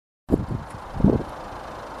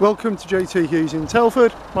Welcome to JT Hughes in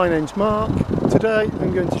Telford. My name's Mark. Today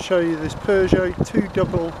I'm going to show you this Peugeot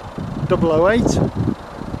 20008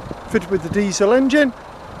 fitted with the diesel engine.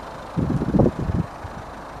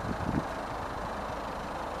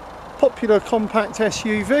 Popular compact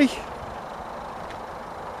SUV,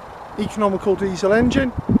 economical diesel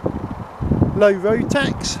engine, low road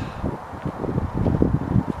tax.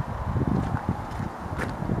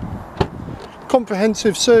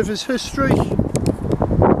 Comprehensive service history.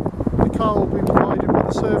 The car will be provided with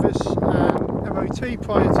a service and MOT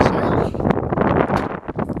prior to sale.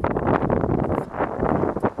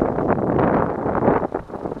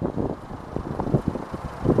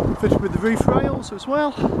 Fitted with the roof rails as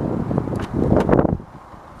well.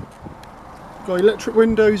 Got electric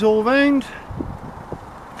windows all round.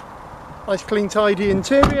 Nice clean tidy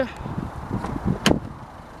interior.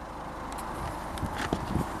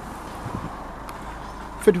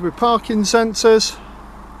 Fitted with parking sensors,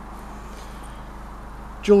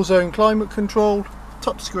 dual zone climate control,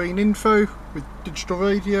 touchscreen info with digital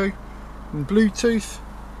radio and Bluetooth,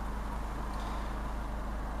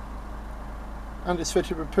 and it's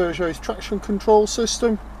fitted with Peugeot's traction control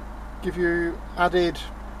system, give you added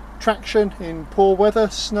traction in poor weather,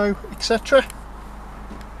 snow, etc.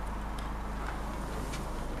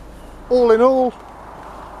 All in all,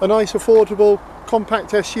 a nice affordable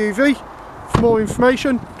compact SUV. For more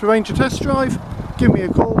information, to arrange a test drive, give me a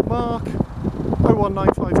call, Mark,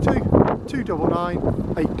 01952 299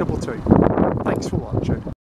 822. Thanks for watching.